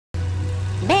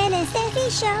and Stephy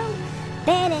show.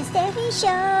 Ben and Stephy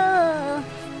show.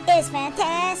 It's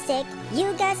fantastic.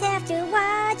 You guys have to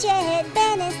watch it.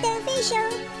 Ben and Stephy show.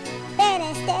 Ben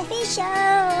and Stephy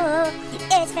show.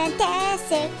 It's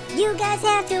fantastic. You guys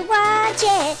have to watch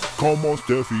it. Come on,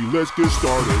 Steffi, let's get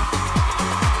started.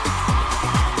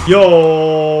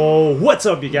 Yo, what's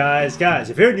up, you guys?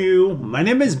 Guys, if you're new, my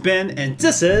name is Ben and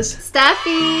this is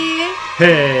Stephy.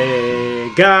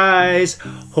 Hey guys,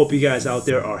 hope you guys out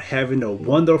there are having a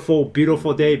wonderful,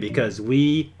 beautiful day because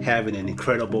we have an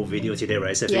incredible video today,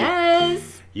 right, Steffi?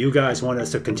 Yes. You guys want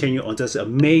us to continue on this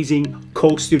amazing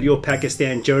Coke Studio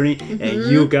Pakistan journey,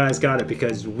 and you guys got it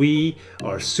because we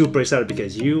are super excited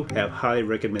because you have highly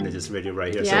recommended this video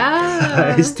right here. Yeah. So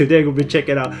guys, today we'll be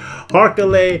checking out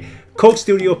Harkalay Coke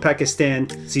Studio Pakistan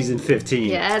Season 15.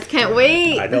 Yes, can't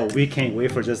wait. I know, we can't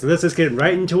wait for this. Let's just get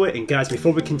right into it. And guys,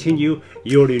 before we continue,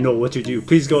 you already know what to do.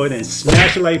 Please go ahead and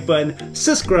smash the like button,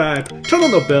 subscribe, turn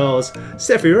on the bells.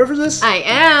 Stephy, you ready for this? I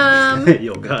am.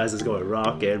 Yo guys, let's go and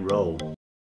rock and roll.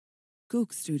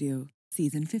 Coke Studio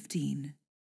Season 15.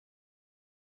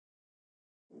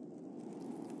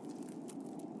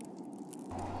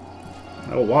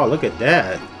 Oh wow, look at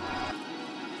that.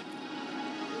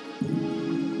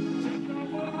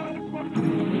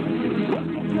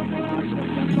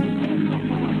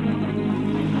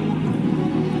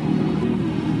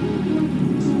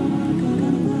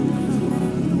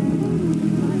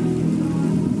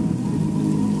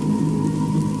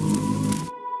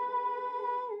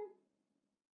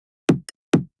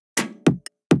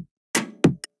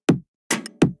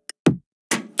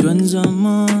 Jwan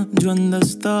zaman, jwan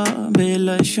dasta,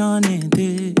 bela shane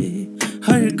de.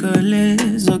 Harkalay,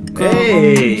 zakka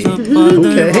Hey, zappa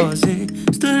okay. darwaze,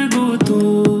 stargo tu.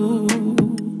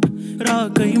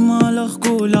 Rakai malakh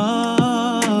kola,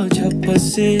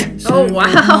 chapase. Oh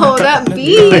wow, that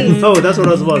beat. Oh, that's what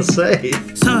I was about to say.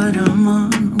 Sarama,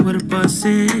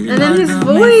 varpase. And then his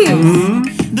voice.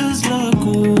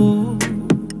 Daslako.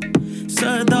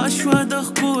 Sada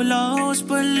shwadakh kola, us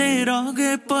palle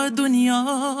rage pa dunya.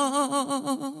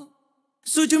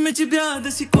 Soch mein chibya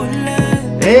dasi kolle.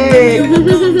 Hey!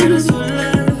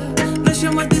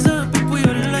 Nasha mati za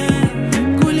puyolle.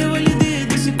 Kole wali de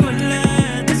dasi kolle,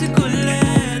 dasi kolle,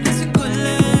 dasi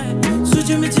kolle.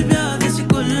 Soch mein chibya dasi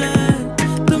kolle.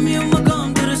 Tum yo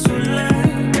maqam te rasulle.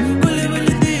 Kole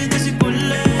wali de dasi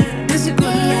kolle, dasi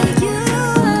kolle.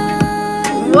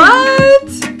 What?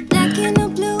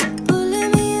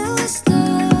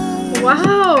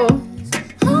 Wow.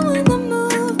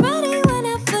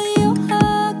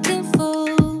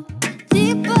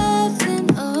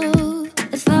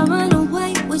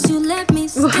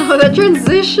 Wow, that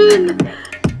transition.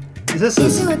 This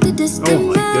is... Oh my goodness.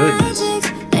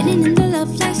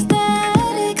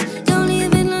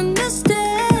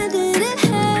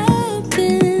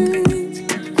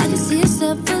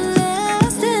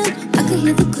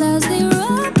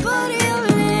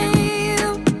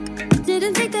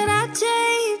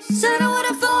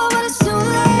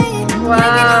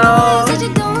 Wow.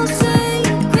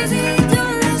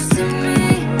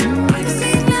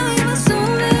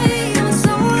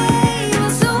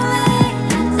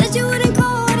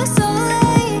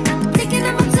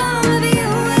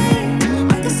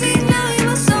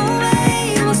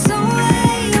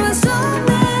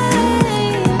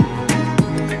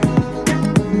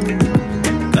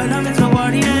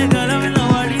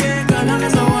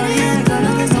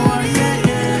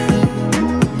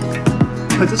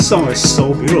 This song is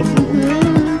so beautiful. Oh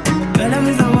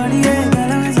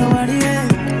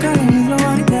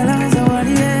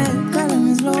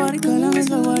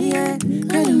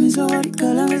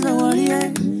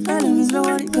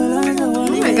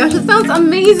my gosh, it sounds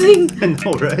amazing. I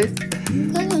know, right?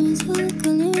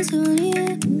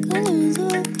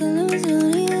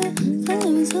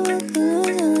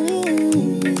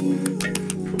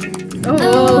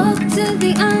 Oh.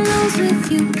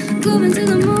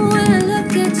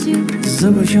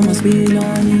 Zabur shamas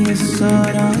bilani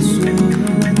sara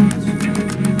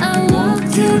I walk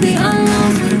till the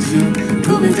unknown with you.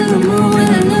 Go into the moon when I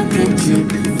look at you.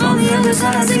 On the other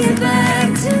side I sing it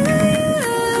back to you.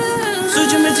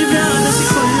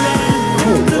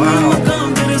 Oh wow.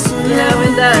 Yeah,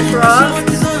 with that drop.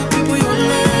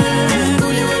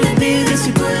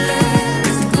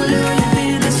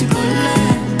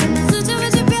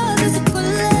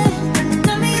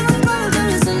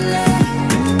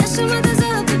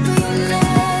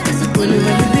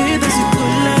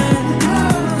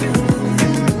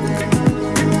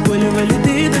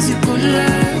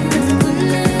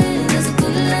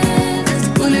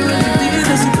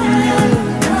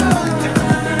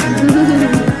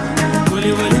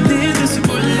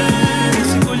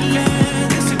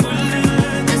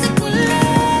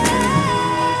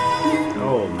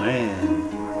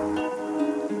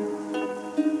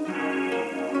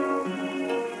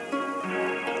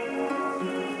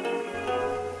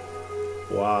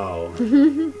 Wow.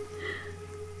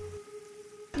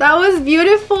 That was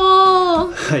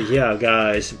beautiful. Yeah,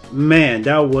 guys, man,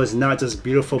 that was not just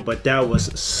beautiful, but that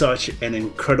was such an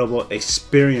incredible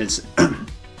experience.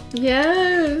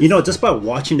 Yes. You know, just by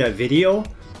watching that video,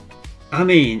 I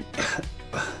mean,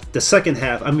 the second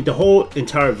half, I mean, the whole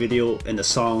entire video and the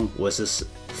song was just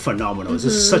phenomenal. It's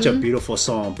just such a beautiful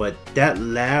song, but that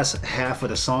last half of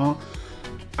the song,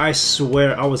 I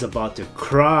swear I was about to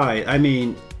cry. I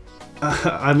mean,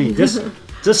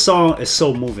 this song is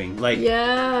so moving. Like,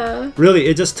 yeah, really,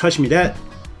 it just touched me. That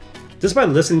just by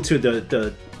listening to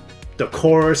the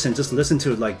chorus and just listen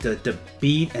to like the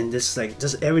beat and just like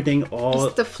just everything, all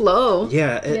just the flow.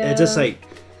 Yeah, it just like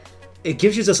it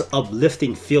gives you this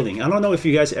uplifting feeling. I don't know if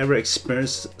you guys ever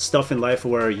experience stuff in life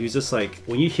where you just like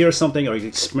when you hear something or you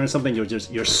experience something,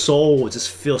 your soul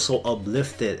just feels so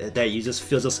uplifted that you just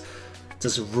feel this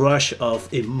rush of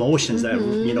emotions that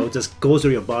you know just goes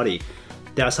through your body.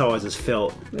 That's how I just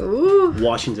felt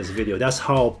watching this video. That's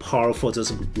how powerful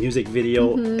this music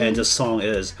video and this song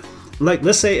is. Like,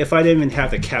 let's say if I didn't even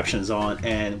have the captions on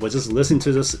and was just listening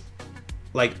to this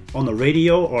like on the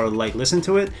radio or like listen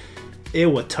to it, it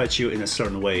would touch you in a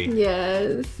certain way.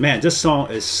 Yes. Man, this song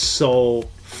is so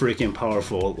freaking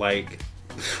powerful. Like,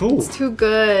 whew. It's too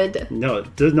good. No,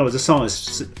 this song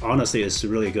is honestly it's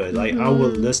really good. Like, I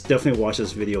will definitely watch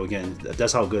this video again.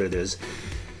 That's how good it is.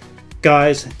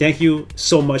 Guys, thank you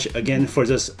so much again for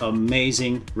this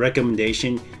amazing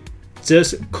recommendation.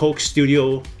 This Coke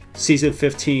Studio Season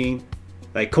 15,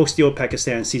 like Coke Studio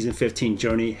Pakistan Season 15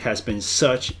 journey has been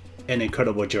such an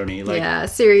incredible journey. Like, yeah,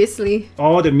 seriously.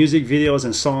 all the music videos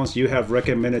and songs you have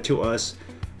recommended to us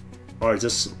are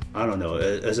just, I don't know,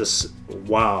 it's just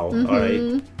wow. All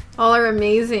right. All are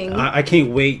amazing. I can't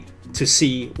wait to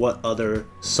see what other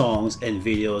songs and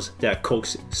videos that Coke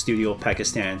Studio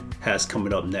Pakistan has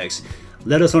coming up next.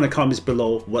 Let us know in the comments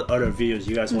below what other videos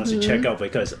you guys want to check out,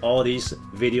 because all these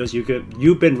videos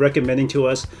you've been recommending to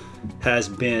us has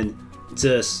been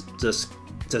just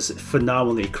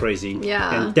phenomenally crazy.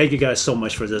 Yeah. And thank you guys so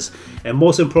much for this. And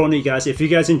most importantly, guys, if you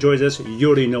guys enjoyed this, you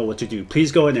already know what to do.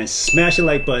 Please go ahead and smash the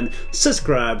like button,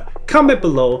 subscribe, comment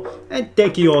below, and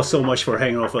thank you all so much for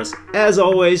hanging with us as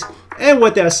always. And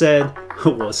with that said,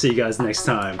 we'll see you guys next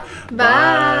time.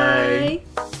 Bye.